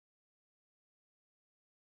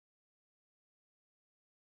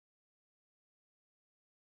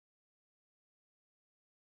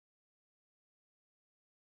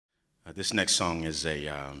This next song is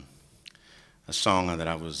a song that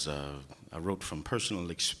I wrote from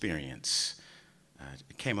personal experience.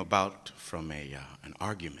 It came about from an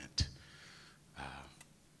argument.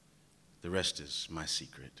 The rest is my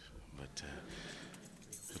secret, but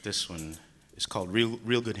this one is called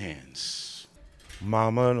Real Good Hands.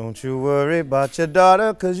 Mama, don't you worry about your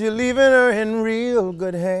daughter, 'cause you're leaving her in real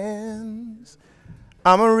good hands.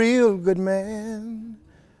 I'm a real good man,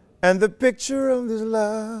 and the picture of this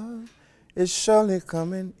love is surely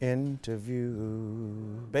coming into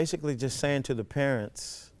view. Basically just saying to the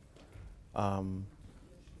parents, don't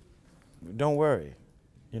worry.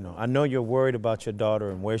 You know, I know you're worried about your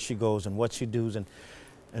daughter and where she goes and what she does and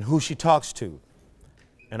who she talks to.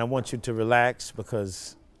 And I want you to relax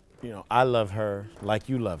because, you know, I love her like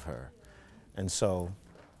you love her. And so,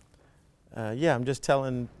 yeah, I'm just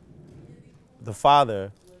telling the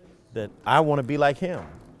father that I want to be like him.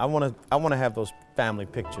 I want to have those family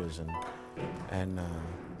pictures and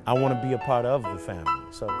I want to be a part of the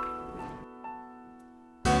family. So.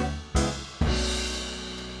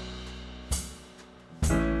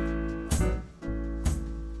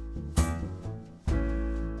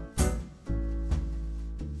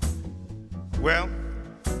 Well,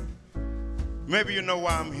 maybe you know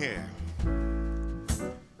why I'm here.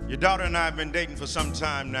 Your daughter and I have been dating for some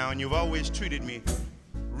time now, and you've always treated me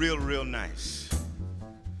real nice.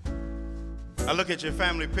 I look at your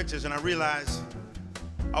family pictures and I realize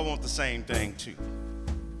I want the same thing too.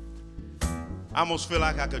 I almost feel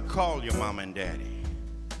like I could call your mama and daddy.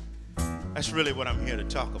 That's really what I'm here to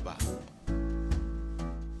talk about.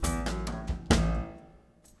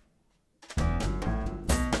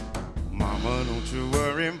 Mama, don't you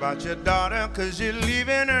worry about your daughter, 'cause you're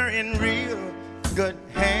leaving her in real good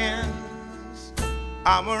hands.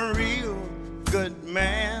 I'm a real good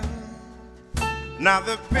man. Now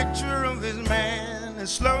the picture of this man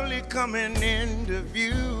is slowly coming into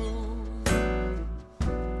view.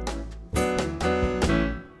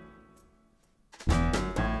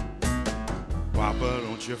 Papa,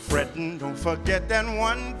 don't you frettin', don't forget that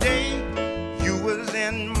one day you was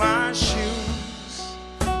in my shoes.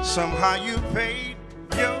 Somehow you paid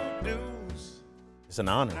your dues. It's an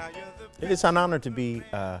honor. It's an honor to be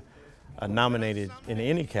nominated in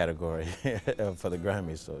any category for the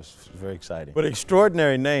Grammys, so it's very exciting. But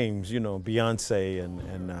extraordinary names, you know, Beyonce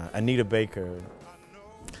and Anita Baker,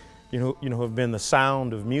 you know, have been the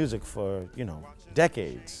sound of music for, you know,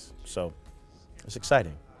 decades. So it's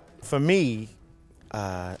exciting. For me,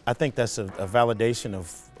 I think that's a validation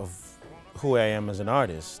of who I am as an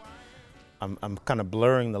artist. I'm kind of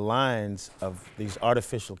blurring the lines of these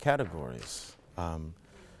artificial categories.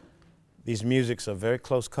 These musics are very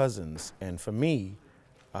close cousins, and for me,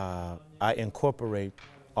 I incorporate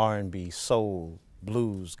R&B, soul,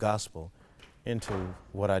 blues, gospel into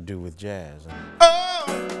what I do with jazz. Oh,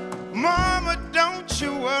 mama, don't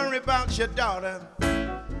you worry about your daughter.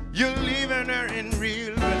 You're leaving her in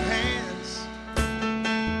real good hands.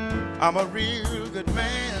 I'm a real good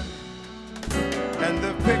man, and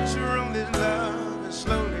the picture of this love is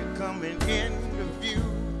slowly coming into view.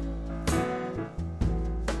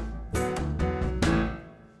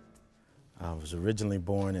 I was originally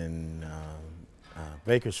born in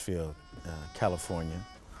Bakersfield, California,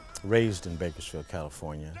 raised in Bakersfield,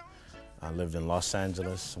 California. I lived in Los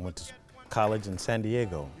Angeles, went to college in San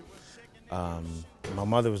Diego. My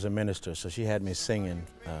mother was a minister, so she had me singing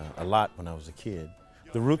a lot when I was a kid.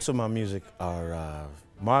 The roots of my music are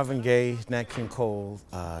Marvin, Gaye, Nat King Cole,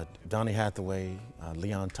 Donny Hathaway,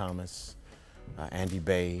 Leon Thomas, Andy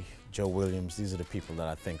Bay, Joe Williams. These are the people that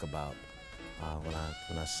I think about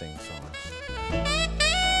when I sing songs.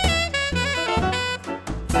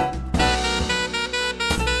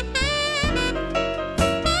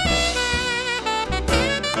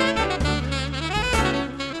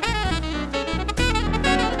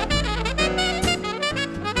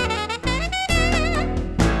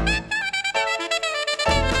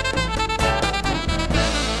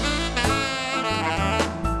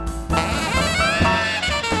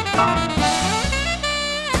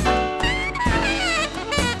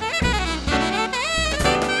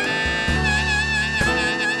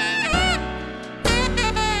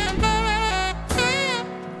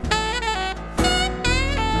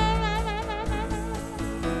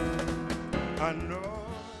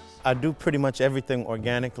 I do pretty much everything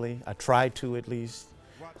organically. I try to, at least.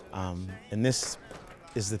 And this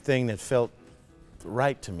is the thing that felt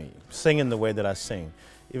right to me, singing the way that I sing.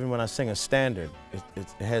 Even when I sing a standard, it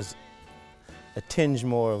has a tinge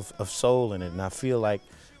more of soul in it, and I feel like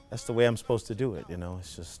that's the way I'm supposed to do it, you know?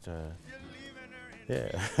 It's just,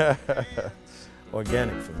 yeah.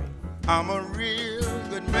 organic for me. I'm a real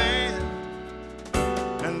good man,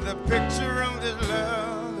 and the picture of this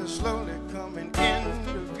love is slowly coming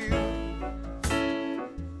into view.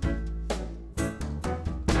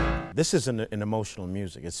 This is an emotional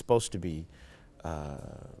music. It's supposed to be,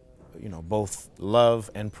 you know, both love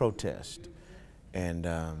and protest. And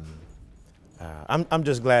I'm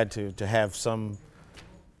just glad to have some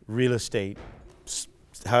real estate,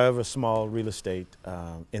 however small real estate,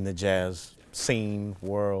 in the jazz scene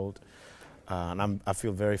world. And I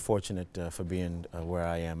feel very fortunate for being where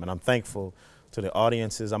I am. And I'm thankful to the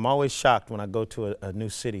audiences. I'm always shocked when I go to a new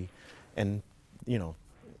city and, you know,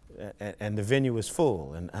 and the venue is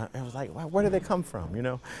full. And I was like, wow, where do they come from, you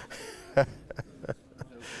know?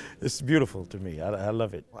 It's beautiful to me. I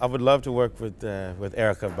love it. I would love to work with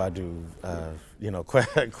Erykah Badu, you know,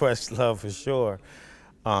 Questlove for sure.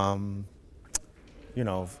 You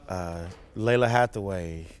know, Layla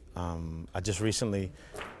Hathaway. I just recently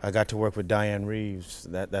got to work with Diane Reeves.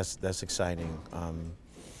 That's exciting.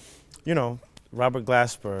 You know, Robert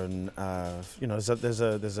Glasper, and you know,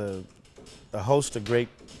 there's a host of great,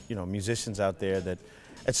 you know, musicians out there that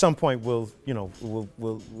at some point we'll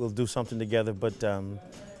do something together. But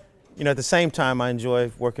you know, at the same time, I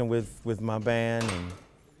enjoy working with my band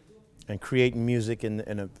and creating music in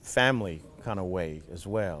a family kind of way as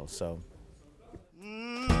well. So.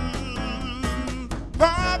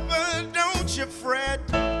 Papa, don't you fret,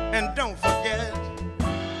 and don't forget,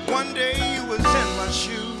 one day you was in my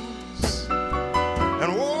shoes,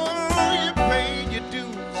 and oh, you paid your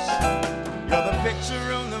dues. You're the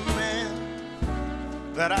picture of the man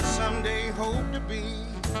that I someday hope to be,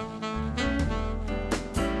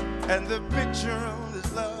 and the picture of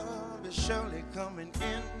this love is surely coming into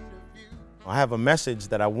view. I have a message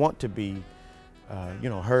that I want to be, you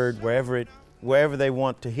know, heard wherever they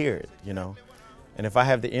want to hear it, you know. And if I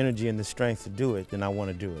have the energy and the strength to do it, then I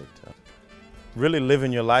want to do it. Really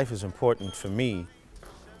living your life is important for me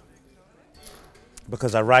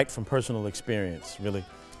because I write from personal experience, really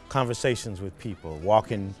conversations with people,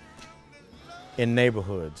 walking in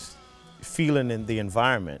neighborhoods, feeling in the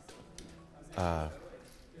environment.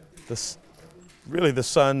 Really the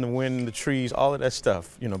sun, the wind, the trees, all of that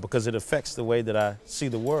stuff, you know, because it affects the way that I see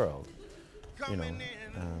the world, you know,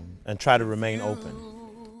 and try to remain open.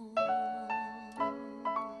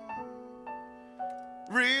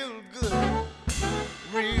 Real good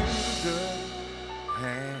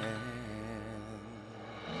hand.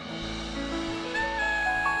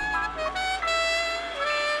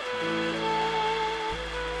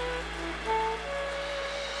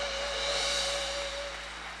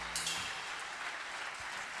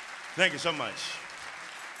 Thank you so much.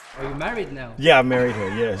 Are you married now? Yeah, I married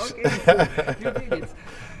her, yes. Okay, so you did it.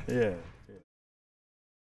 Yeah.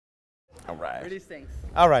 All right. Really thanks.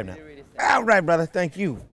 All right, man. Really thanks. All right, brother. Thank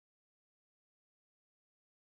you.